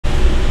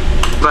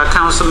by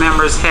council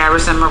members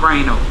Harris and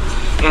Moreno,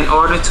 in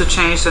order to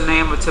change the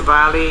name of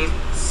Tivoli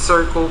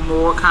Circle,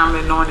 more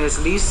commonly known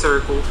as Lee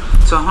Circle,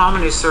 to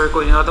Harmony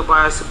Circle, and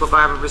otherwise to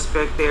provide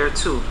respect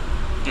thereto.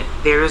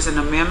 There is an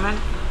amendment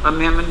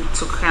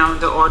to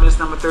calendar ordinance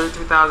number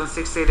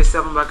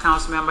 33,687 by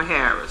Councilmember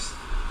Harris.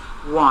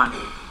 1.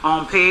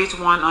 On page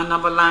 1, on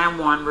number line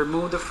 1,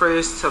 remove the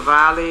phrase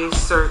Tivoli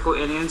Circle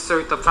and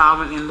insert the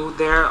following in lieu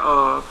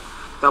thereof: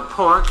 the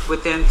park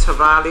within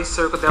Tivoli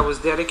Circle that was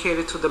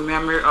dedicated to the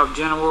memory of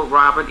General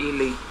Robert E.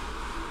 Lee.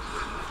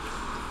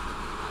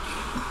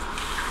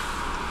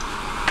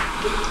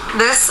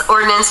 This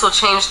ordinance will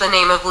change the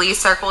name of Lee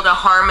Circle to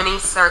Harmony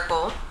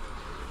Circle.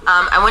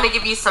 I want to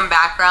give you some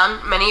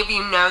background. Many of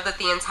you know that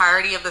the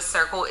entirety of the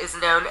circle is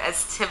known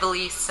as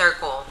Tivoli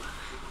Circle.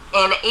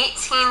 In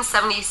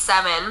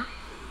 1877,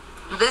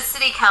 this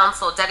city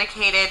council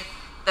dedicated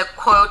the,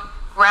 quote,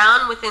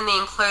 ground within the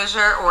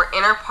enclosure or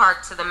inner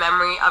park to the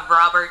memory of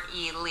Robert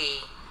E.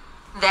 Lee.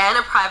 Then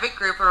a private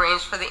group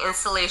arranged for the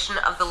installation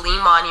of the Lee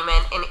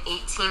Monument in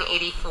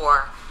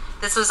 1884.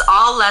 This was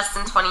all less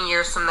than 20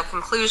 years from the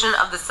conclusion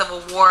of the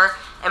Civil War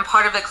and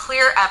part of a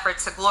clear effort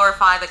to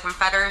glorify the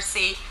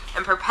Confederacy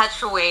and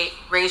perpetuate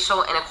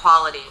racial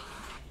inequality.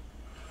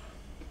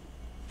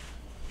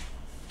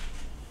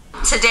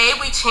 Today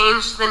we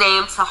changed the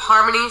name to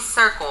Harmony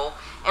Circle,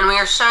 and we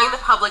are showing the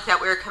public that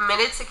we are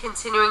committed to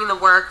continuing the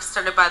work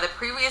started by the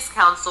previous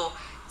council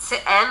to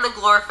end the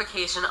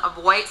glorification of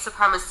white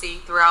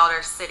supremacy throughout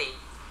our city.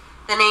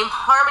 The name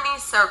Harmony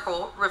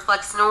Circle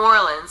reflects New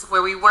Orleans,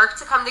 where we work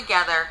to come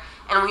together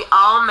and we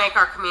all make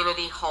our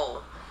community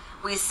whole.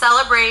 We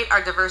celebrate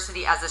our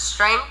diversity as a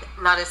strength,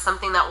 not as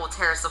something that will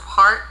tear us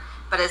apart,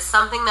 but as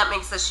something that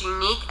makes us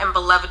unique and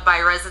beloved by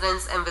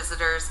residents and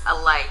visitors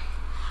alike.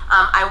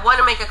 I want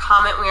to make a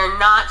comment. We are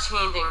not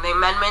changing. The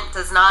amendment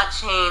does not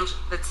change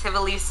the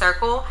Tivoli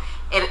Circle.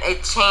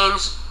 It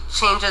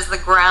changes the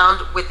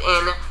ground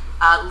within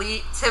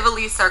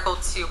Tivoli Circle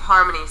to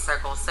Harmony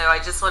Circle. So I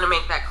just want to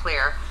make that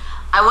clear.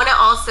 I want to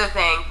also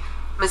thank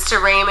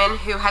Mr. Raymond,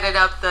 who headed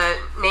up the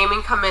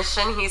naming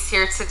commission. He's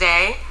here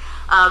today.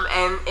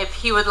 And if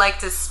he would like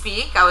to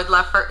speak, I would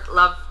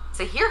love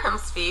to hear him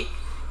speak.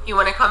 If you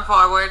want to come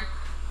forward,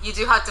 you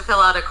do have to fill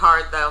out a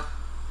card, though,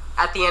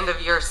 at the end of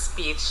your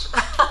speech.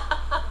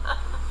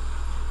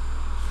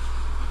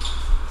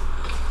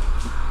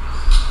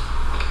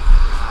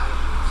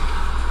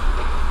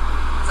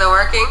 Is it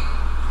working?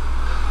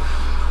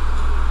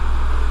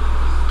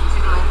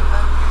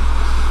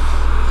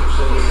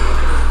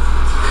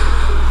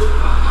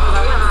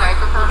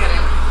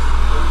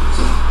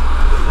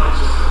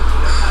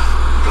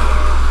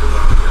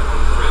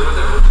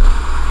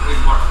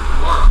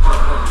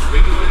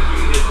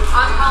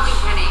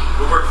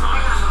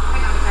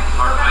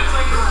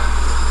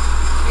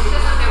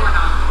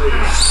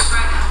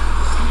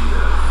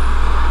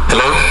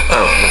 Hello?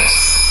 Oh, nice.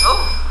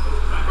 Oh.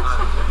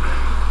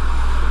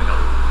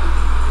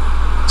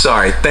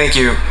 Sorry. Thank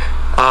you.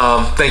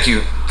 Thank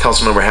you,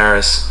 Councilmember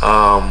Harris.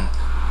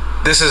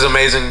 This is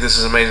amazing. This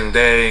is an amazing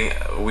day.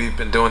 We've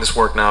been doing this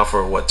work now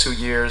for, what, 2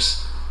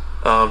 years?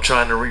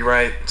 Trying to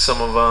rewrite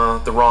some of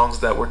the wrongs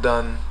that were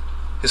done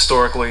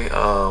historically.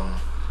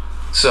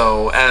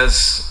 So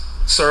as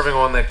serving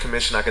on that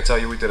commission, I can tell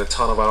you we did a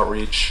ton of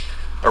outreach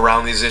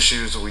around these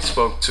issues. We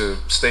spoke to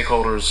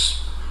stakeholders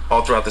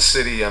all throughout the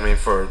city, I mean,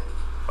 for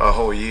a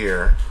whole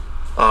year.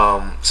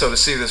 So to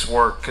see this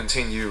work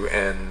continue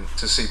and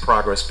to see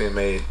progress being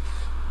made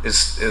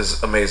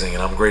is amazing,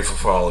 and I'm grateful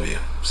for all of you.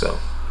 So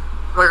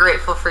we're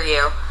grateful for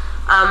you.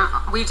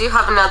 We do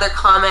have another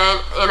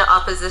comment in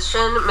opposition,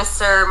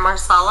 Mr.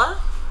 Marsala.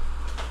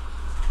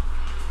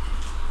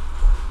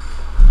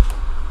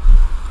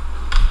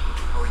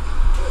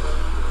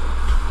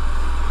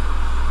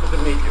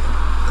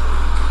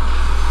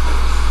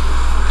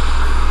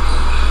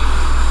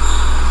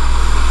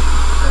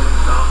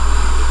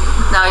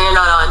 No, you're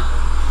not on.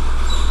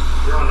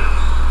 You're on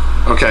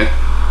now. Okay.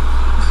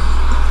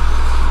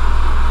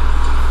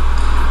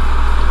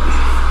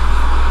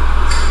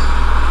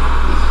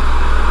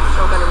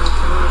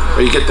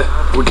 Are you get that?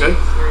 We're good?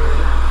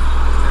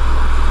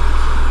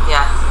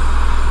 Yeah,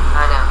 I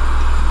know.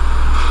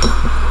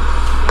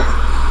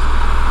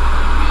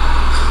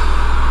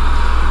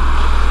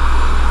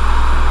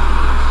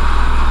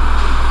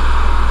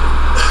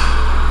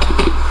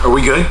 Are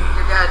we good?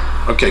 You're good.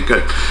 Okay,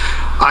 good.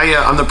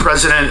 I'm the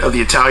president of the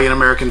Italian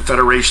American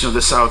Federation of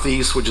the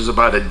Southeast, which is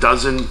about a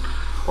dozen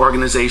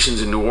organizations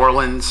in New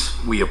Orleans.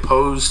 We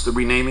opposed the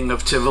renaming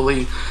of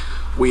Tivoli.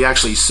 We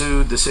actually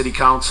sued the city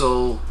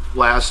council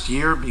last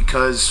year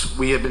because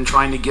we had been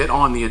trying to get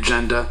on the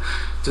agenda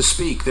to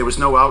speak. There was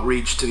no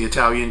outreach to the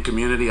Italian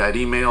community. I'd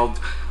emailed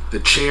the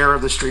chair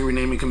of the Street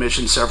Renaming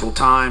Commission several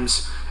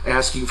times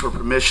asking for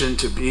permission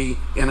to be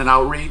in an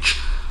outreach.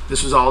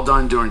 This was all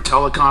done during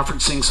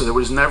teleconferencing, so there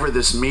was never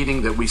this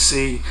meeting that we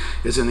see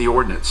is in the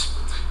ordinance.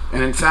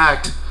 And in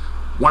fact,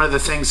 one of the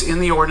things in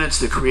the ordinance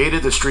that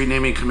created the Street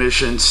Naming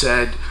Commission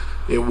said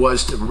it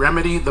was to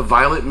remedy the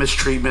violent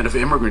mistreatment of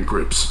immigrant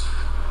groups.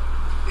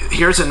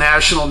 here's a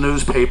national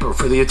newspaper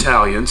for the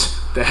Italians.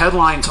 The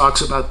headline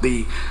talks about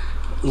the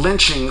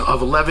lynching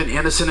of 11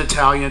 innocent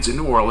Italians in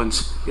New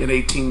Orleans in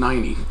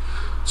 1890.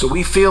 So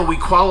we feel we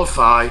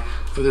qualify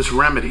for this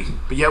remedy,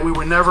 but yet we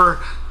were never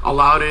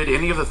allowed at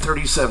any of the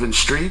 37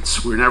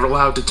 streets. We were never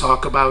allowed to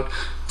talk about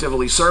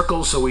Tivoli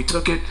Circle, so we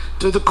took it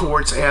to the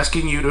courts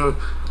asking you to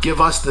give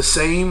us the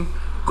same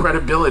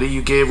credibility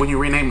you gave when you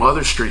renamed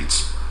other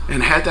streets.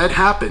 And had that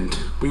happened,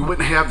 we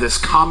wouldn't have this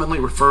commonly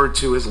referred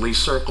to as Lee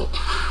Circle.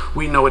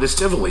 We know it as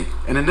Tivoli.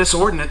 And in this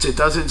ordinance, it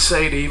doesn't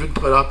say to even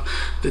put up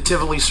the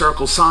Tivoli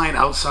Circle sign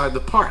outside the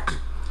park.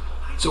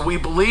 So we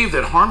believe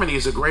that Harmony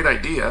is a great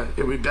idea.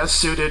 It would be best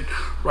suited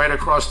right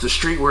across the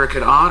street where it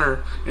could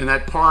honor in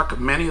that park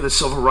many of the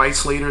civil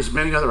rights leaders,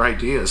 many other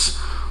ideas.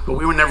 But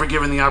we were never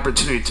given the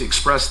opportunity to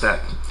express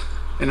that.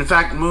 And in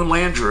fact, Moon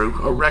Landrieu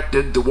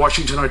erected the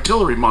Washington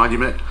Artillery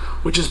Monument,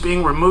 which is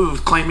being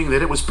removed, claiming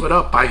that it was put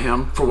up by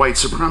him for white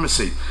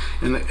supremacy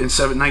in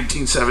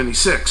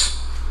 1976.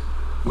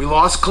 We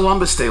lost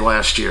Columbus Day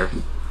last year,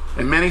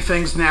 and many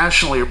things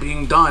nationally are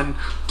being done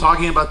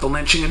talking about the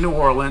lynching in New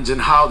Orleans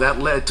and how that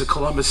led to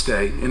Columbus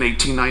Day in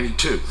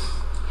 1892.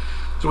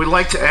 So we'd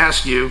like to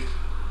ask you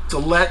to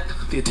let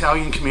the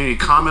Italian community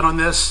comment on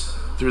this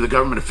through the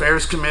Government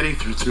Affairs Committee,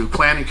 through the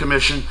Planning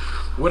Commission,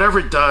 whatever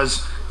it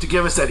does, to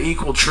give us that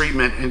equal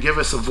treatment and give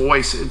us a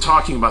voice in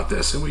talking about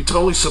this. And we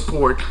totally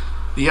support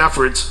the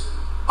efforts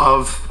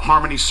of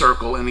Harmony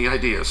Circle and the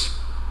ideas.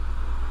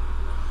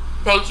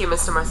 Thank you,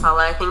 Mr.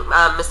 Marsala. I think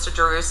Mr.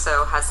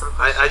 Geruso has some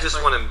questions. I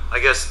just want to, I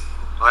guess,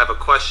 I have a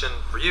question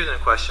for you and a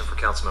question for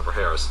Councilmember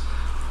Harris.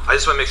 I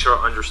just want to make sure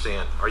I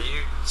understand. Are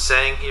you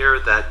saying here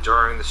that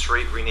during the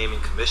street renaming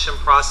commission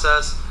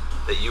process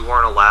that you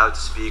weren't allowed to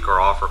speak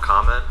or offer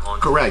comment on?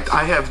 Correct.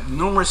 I have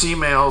numerous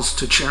emails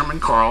to Chairman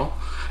Carl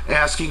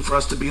asking for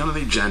us to be on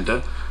the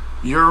agenda.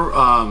 Your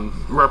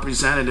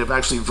representative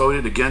actually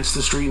voted against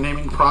the street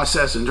naming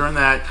process, and during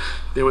that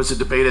there was a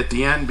debate at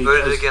the end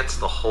because voted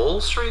against the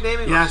whole street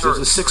naming. Yes, it was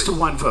a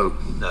 6-to-1 vote.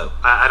 No,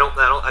 I don't.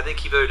 I think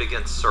he voted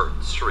against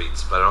certain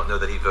streets, but I don't know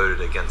that he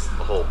voted against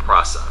the whole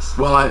process.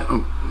 Well,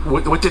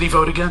 what did he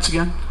vote against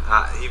again?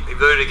 He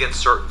voted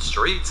against certain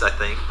streets, I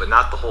think, but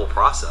not the whole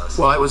process.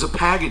 Well, it was a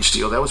package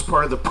deal. That was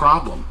part of the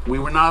problem. We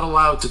were not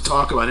allowed to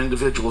talk about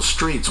individual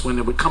streets. When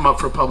it would come up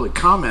for public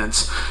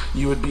comments,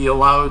 you would be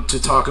allowed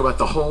to talk about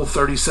the whole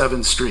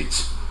 37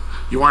 streets.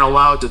 You weren't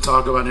allowed to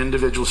talk about an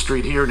individual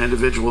street here and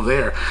individual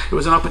there. It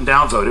was an up and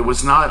down vote. It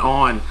was not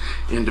on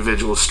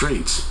individual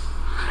streets.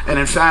 And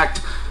in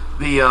fact,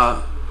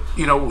 the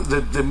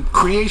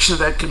creation of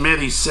that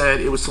committee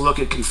said it was to look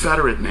at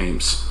Confederate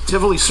names.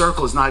 Tivoli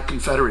Circle is not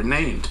Confederate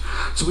named.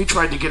 So we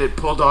tried to get it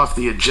pulled off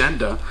the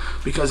agenda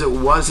because it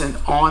wasn't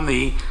on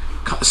the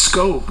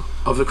scope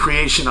of the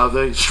creation of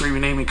the Street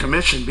Renaming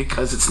Commission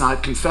because it's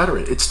not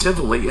Confederate. It's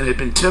Tivoli, and it had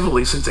been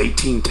Tivoli since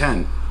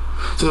 1810.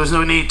 So there's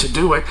no need to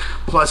do it.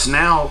 Plus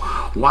now,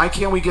 why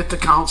can't we get the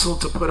council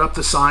to put up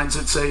the signs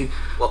that say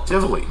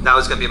Tivoli? That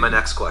was going to be my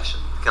next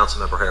question,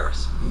 Councilmember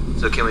Harris.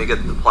 So can we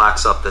get the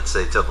plaques up that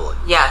say Tivoli?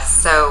 Yes,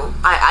 so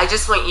I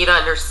just want you to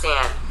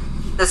understand.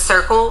 The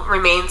circle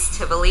remains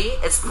Tivoli.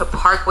 It's the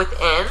park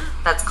within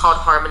that's called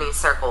Harmony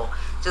Circle.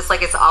 Just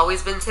like it's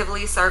always been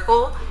Tivoli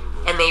Circle,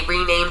 and they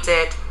renamed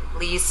it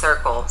Lee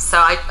Circle. So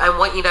I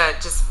want you to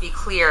just be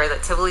clear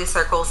that Tivoli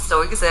Circle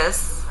still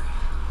exists,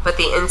 but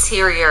the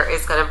interior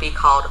is going to be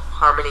called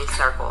Harmony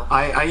Circle.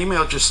 I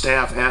emailed your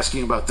staff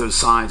asking about those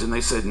signs, and they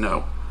said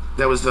no.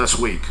 That was this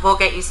week. We'll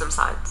get you some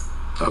signs.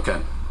 Okay.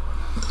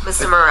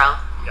 Mr. Morrell.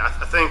 Yeah,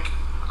 I think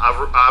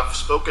I've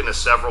spoken to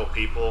several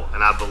people,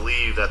 and I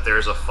believe that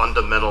there's a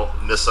fundamental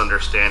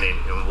misunderstanding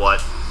in what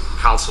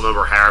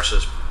Councilmember Harris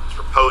is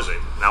proposing.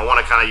 And I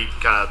want to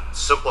kind of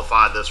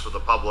simplify this for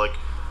the public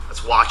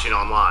that's watching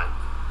online.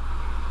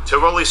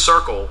 Tivoli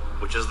Circle,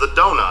 which is the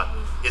donut,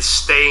 is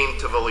staying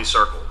Tivoli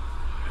Circle.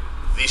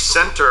 The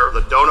center,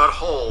 the donut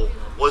hole,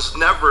 was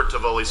never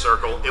Tivoli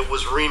Circle. It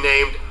was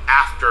renamed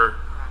after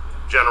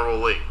General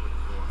Lee.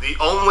 The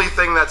only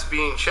thing that's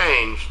being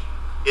changed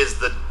is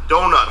the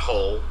donut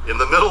hole in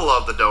the middle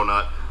of the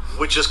donut,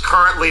 which is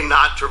currently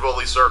not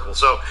Tivoli Circle.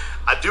 So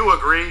I do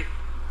agree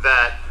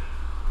that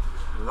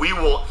we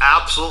will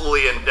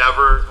absolutely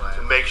endeavor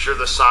to make sure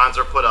the signs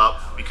are put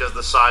up, because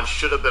the signs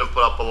should have been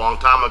put up a long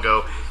time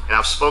ago. And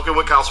I've spoken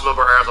with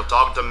Councilmember Harris. I've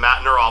talked to Matt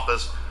in her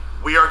office.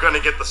 We are going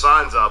to get the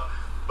signs up.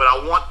 But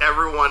I want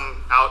everyone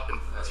out in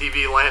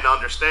TV land to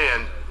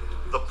understand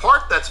the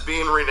park that's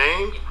being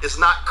renamed is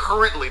not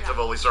currently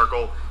Tivoli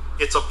Circle.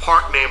 It's a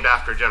park named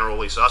after General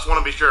Lee. So I just want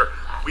to be sure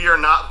we are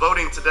not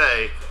voting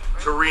today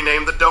to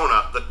rename the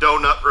donut. The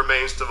donut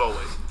remains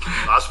Tivoli.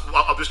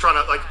 I'm just trying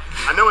to,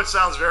 I know it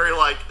sounds very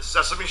like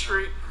Sesame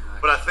Street,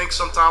 but I think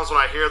sometimes when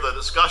I hear the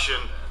discussion,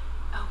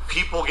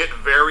 people get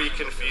very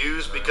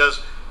confused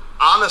because,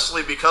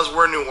 honestly, because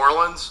we're New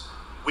Orleans,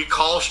 we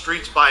call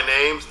streets by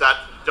names that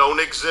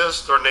don't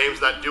exist or names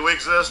that do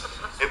exist,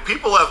 and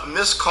people have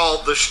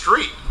miscalled the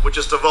street, which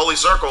is Tivoli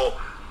Circle,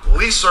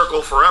 Lee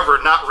Circle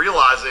forever, not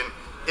realizing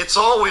It's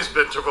always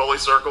been Tivoli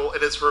Circle,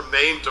 and it's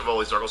remained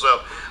Tivoli Circle.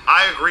 So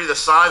I agree the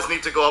signs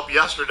need to go up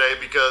yesterday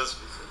because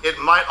it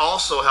might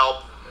also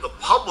help the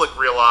public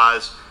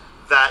realize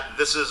that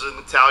this is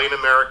an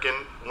Italian-American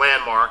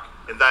landmark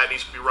and that it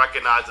needs to be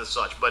recognized as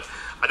such. But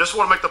I just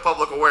want to make the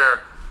public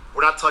aware,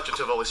 we're not touching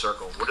Tivoli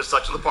Circle. We're just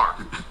touching the park.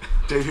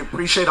 Dave,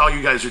 appreciate all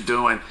you guys are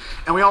doing,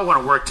 and we all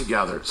want to work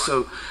together. Right.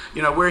 So,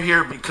 we're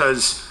here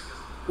because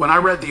when I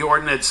read the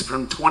ordinance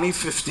from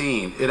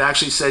 2015, it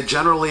actually said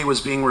General Lee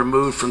was being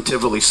removed from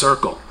Tivoli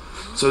Circle.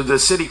 So the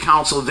city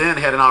council then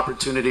had an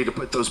opportunity to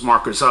put those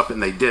markers up,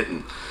 and they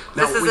didn't.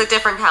 Now, this is a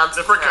different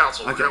council. Different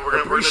council. Okay,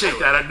 I appreciate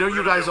that. I know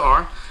you guys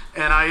are,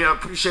 and I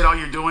appreciate all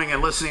you're doing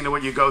and listening to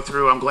what you go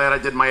through. I'm glad I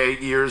did my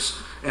 8 years,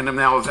 and I'm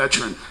now a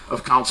veteran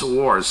of council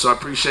wars. So I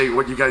appreciate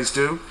what you guys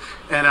do,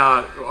 and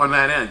on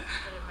that end.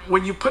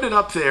 When you put it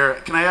up there,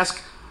 can I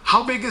ask,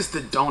 how big is the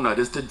donut?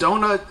 Is the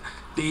donut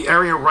the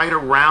area right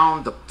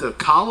around the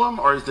column,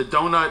 or is the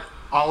donut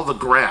all the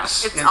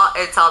grass?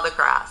 It's all the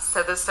grass.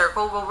 So the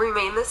circle will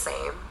remain the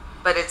same,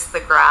 but it's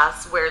the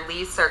grass where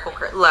Lee's Circle.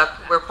 Look,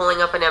 we're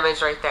pulling up an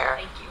image right there.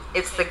 Thank you.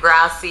 It's the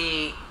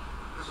grassy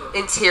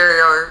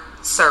interior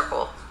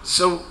circle.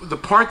 So the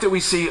part that we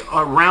see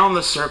around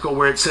the circle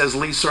where it says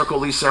Lee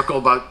Circle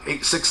about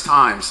 6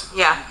 times.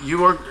 Yeah.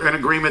 You are in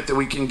agreement that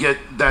we can get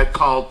that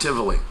called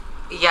Tivoli?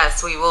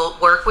 Yes, we will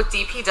work with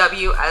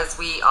DPW as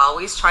we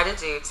always try to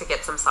do to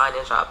get some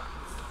signage up.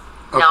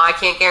 Okay. Now, I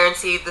can't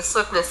guarantee the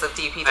swiftness of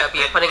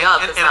DPW putting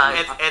up the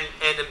sign.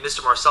 And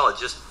Mr. Marcella,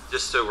 just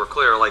so we're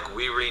clear, like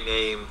we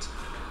renamed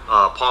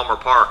Palmer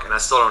Park, and I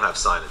still don't have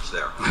signage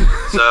there.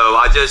 So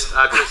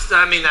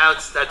I mean,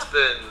 that's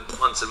been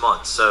months and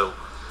months. So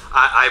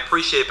I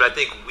appreciate it, but I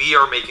think we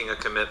are making a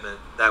commitment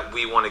that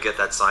we want to get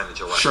that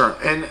signage away. Sure,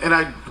 and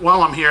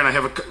while I'm here and I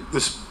have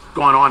this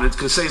going on, it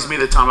saves me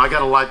the time. I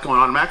got a lot going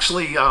on. I'm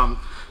actually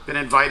been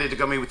invited to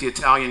go meet with the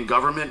Italian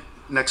government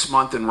next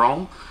month in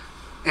Rome,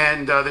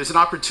 and there's an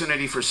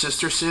opportunity for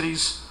sister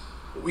cities.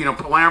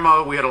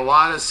 Palermo, we had a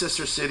lot of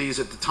sister cities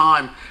at the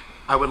time.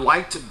 I would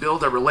like to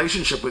build a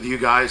relationship with you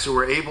guys who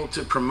are able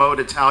to promote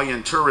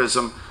Italian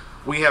tourism.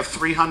 We have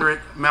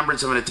 300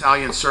 members of an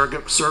Italian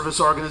service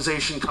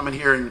organization coming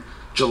here in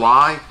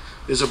July.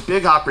 There's a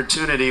big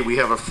opportunity. We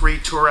have a free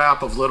tour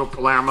app of Little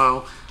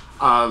Palermo.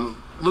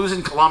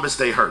 Losing Columbus,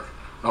 they hurt.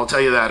 I'll tell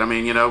you that. I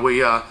mean,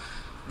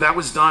 that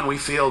was done, we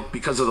feel,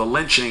 because of the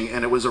lynching,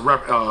 and it was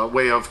a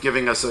way of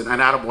giving us an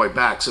attaboy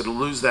back. So to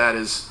lose that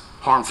is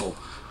harmful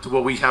to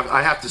what we have.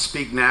 I have to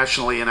speak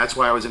nationally, and that's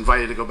why I was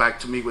invited to go back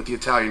to meet with the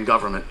Italian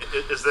government.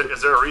 Is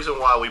there a reason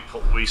why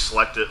we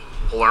selected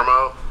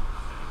Palermo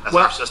as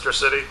our sister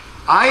city?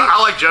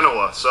 I like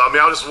Genoa, so I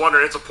mean, I was just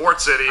wondering. It's a port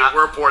city.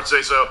 We're a port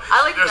city, so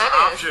I like there's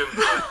Venice. an option.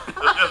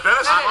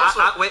 Venice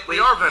also. We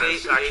are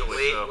Venice,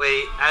 actually.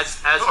 Wait.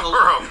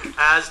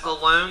 As the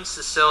lone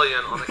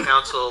Sicilian on the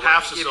council,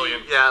 half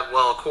Sicilian. Yeah,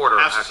 well, a quarter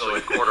half actually,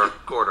 Sicilian.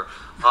 quarter.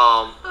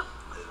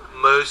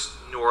 Most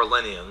New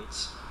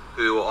Orleanians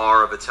who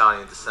are of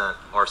Italian descent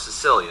are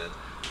Sicilian,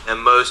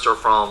 and most are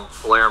from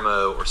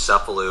Palermo or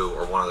Cefalù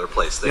or one other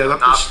place. They are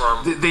not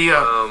from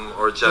Rome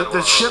or Genoa.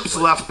 The ships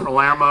left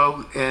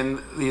Palermo, and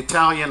the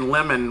Italian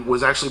lemon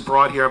was actually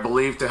brought here, I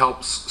believe, to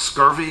help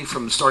scurvy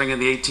from starting in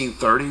the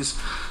 1830s.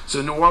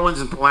 So New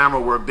Orleans and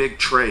Palermo were a big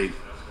trade.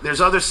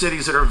 There's other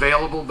cities that are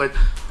available, but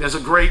there's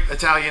a great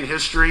Italian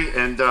history,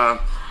 and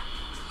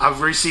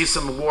I've received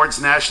some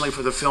awards nationally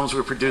for the films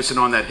we're producing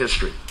on that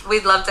history.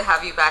 We'd love to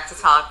have you back to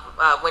talk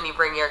when you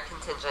bring your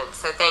contingent,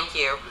 so thank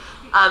you.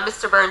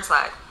 Mr.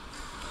 Burnside.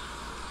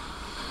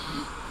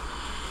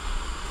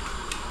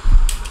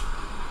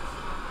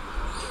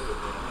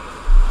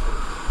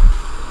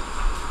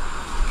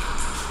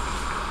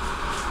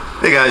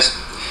 Hey guys,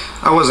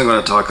 I wasn't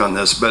going to talk on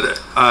this,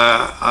 but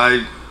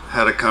I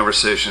had a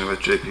conversation with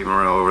JP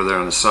Morrell over there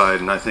on the side,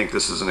 and I think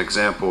this is an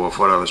example of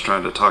what I was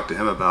trying to talk to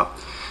him about.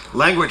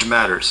 Language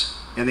matters,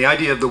 and the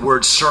idea of the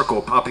word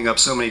circle popping up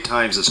so many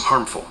times is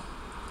harmful.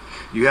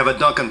 You have a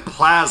Duncan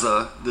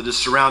Plaza that is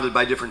surrounded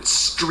by different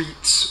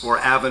streets or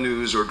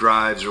avenues or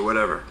drives or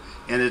whatever,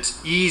 and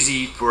it's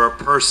easy for a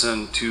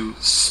person to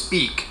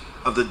speak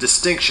of the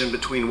distinction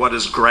between what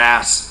is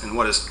grass and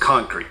what is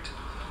concrete.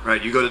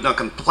 Right, you go to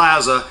Duncan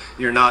Plaza,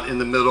 you're not in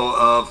the middle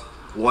of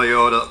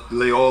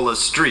Loyola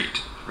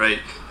Street, right?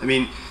 I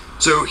mean,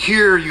 so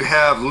here you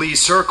have Lee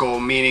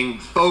Circle, meaning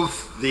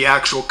both the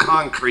actual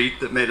concrete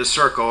that made a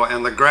circle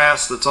and the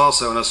grass that's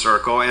also in a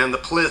circle and the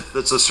plinth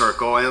that's a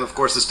circle, and of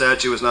course the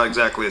statue is not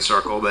exactly a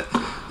circle, but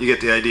you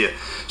get the idea.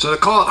 So to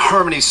call it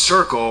Harmony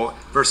Circle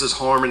versus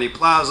Harmony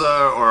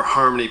Plaza or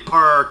Harmony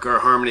Park or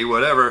Harmony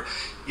whatever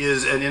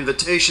is an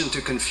invitation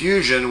to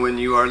confusion when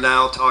you are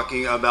now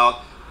talking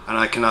about, and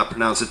I cannot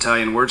pronounce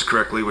Italian words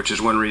correctly, which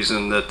is one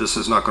reason that this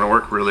is not going to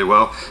work really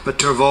well, but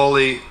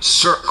Tivoli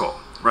Circle,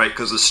 right?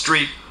 Because the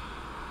street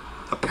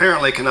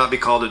apparently cannot be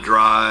called a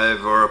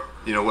drive or,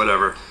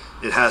 whatever.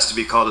 It has to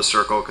be called a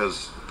circle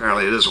because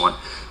apparently it is one.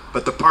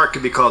 But the park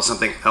could be called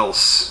something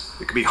else.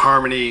 It could be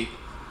Harmony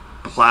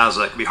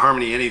Plaza, it could be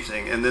Harmony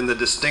anything. And then the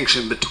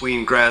distinction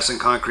between grass and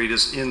concrete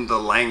is in the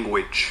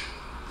language.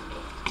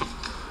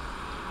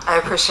 I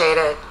appreciate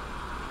it.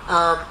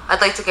 I'd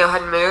like to go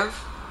ahead and move.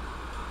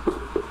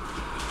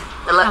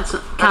 And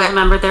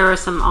Councilmember, there were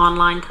some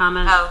online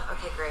comments. Oh,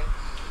 okay, great.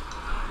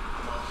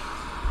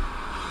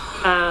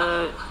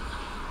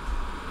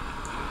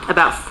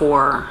 About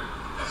 4.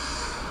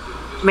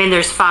 I mean,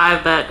 there's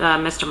 5, but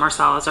Mr.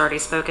 Marsala has already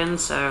spoken,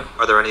 so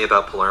Are there any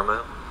about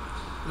Palermo?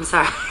 I'm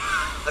sorry.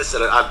 I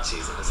said, I'm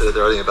teasing. I said, are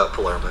there any about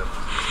Palermo?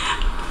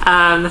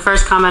 The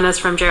first comment is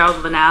from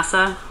Gerald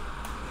Lanassa.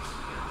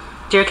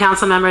 Dear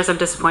council members, I'm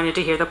disappointed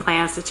to hear the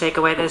plans to take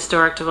away the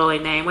historic Tivoli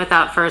name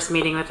without first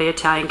meeting with the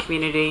Italian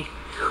community,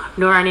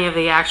 nor any of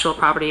the actual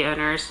property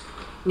owners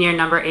near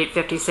number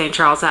 850 St.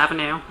 Charles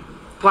Avenue.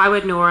 Why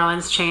would New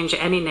Orleans change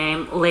any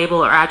name,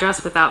 label, or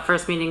address without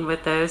first meeting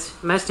with those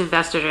most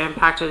invested or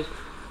impacted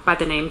by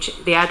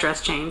the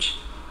address change?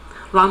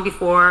 Long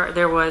before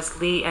there was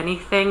Lee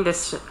anything,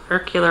 this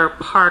circular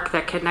park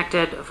that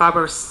connected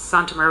Faubourg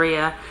Santa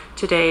Maria,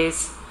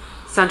 today's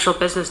Central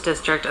Business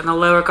District, and the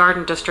Lower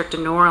Garden District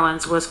in New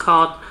Orleans was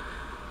called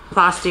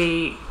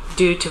Place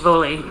du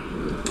Tivoli,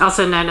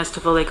 also known as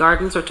Tivoli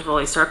Gardens or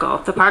Tivoli Circle.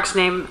 The park's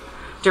name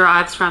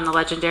derives from the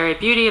legendary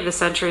beauty of the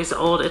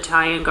centuries-old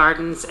Italian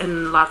gardens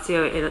in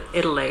Lazio,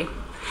 Italy,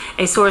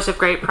 a source of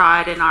great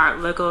pride in our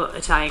local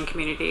Italian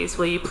communities.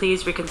 Will you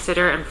please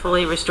reconsider and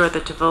fully restore the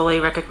Tivoli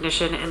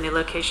recognition in the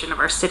location of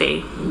our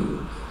city?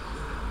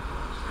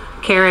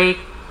 Carrie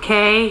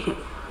K.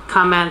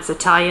 comments,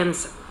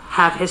 Italians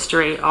have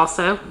history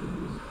also.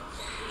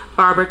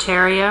 Barbara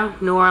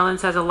Terrio, New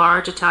Orleans has a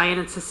large Italian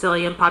and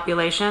Sicilian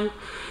population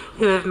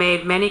who have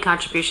made many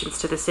contributions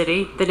to the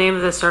city. The name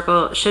of the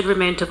circle should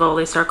remain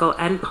Tivoli Circle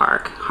and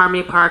Park.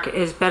 Harmony Park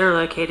is better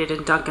located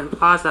in Duncan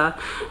Plaza,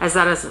 as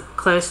that is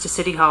close to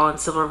City Hall and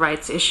civil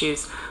rights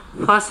issues,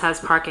 plus has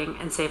parking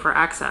and safer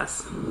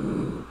access.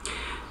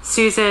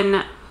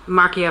 Susan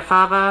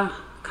Marchiafava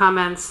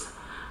comments,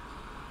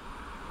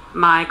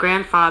 my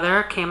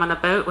grandfather came on a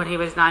boat when he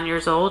was 9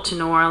 years old to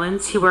New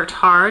Orleans. He worked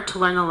hard to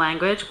learn the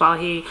language while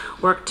he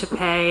worked to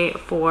pay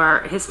for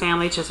his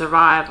family to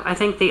survive. I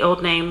think the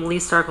old name Lee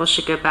Circle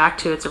should go back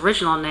to its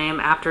original name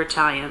after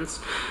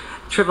Italians.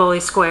 Tivoli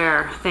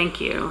Square,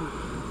 thank you.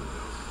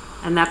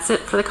 And that's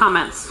it for the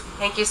comments.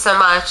 Thank you so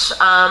much.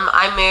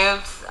 I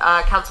moved.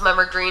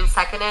 Councilmember Green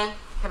seconded.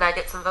 Can I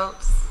get some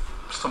votes?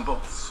 Some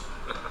votes.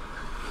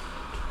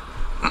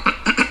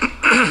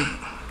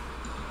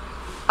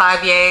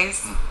 5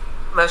 yeas.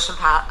 Motion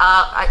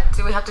passed.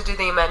 Do we have to do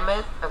the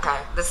amendment? Okay.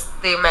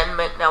 The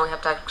amendment. Now we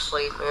have to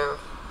actually move.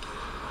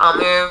 I'll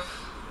move.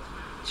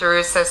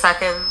 Jeruso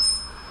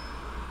seconds.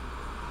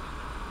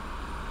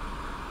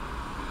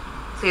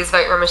 Please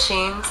vote your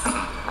machines.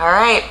 All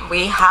right.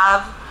 We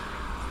have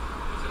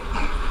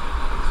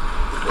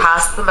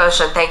passed the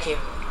motion. Thank you.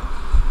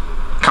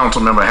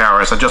 Councilmember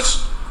Harris, I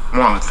just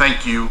want to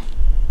thank you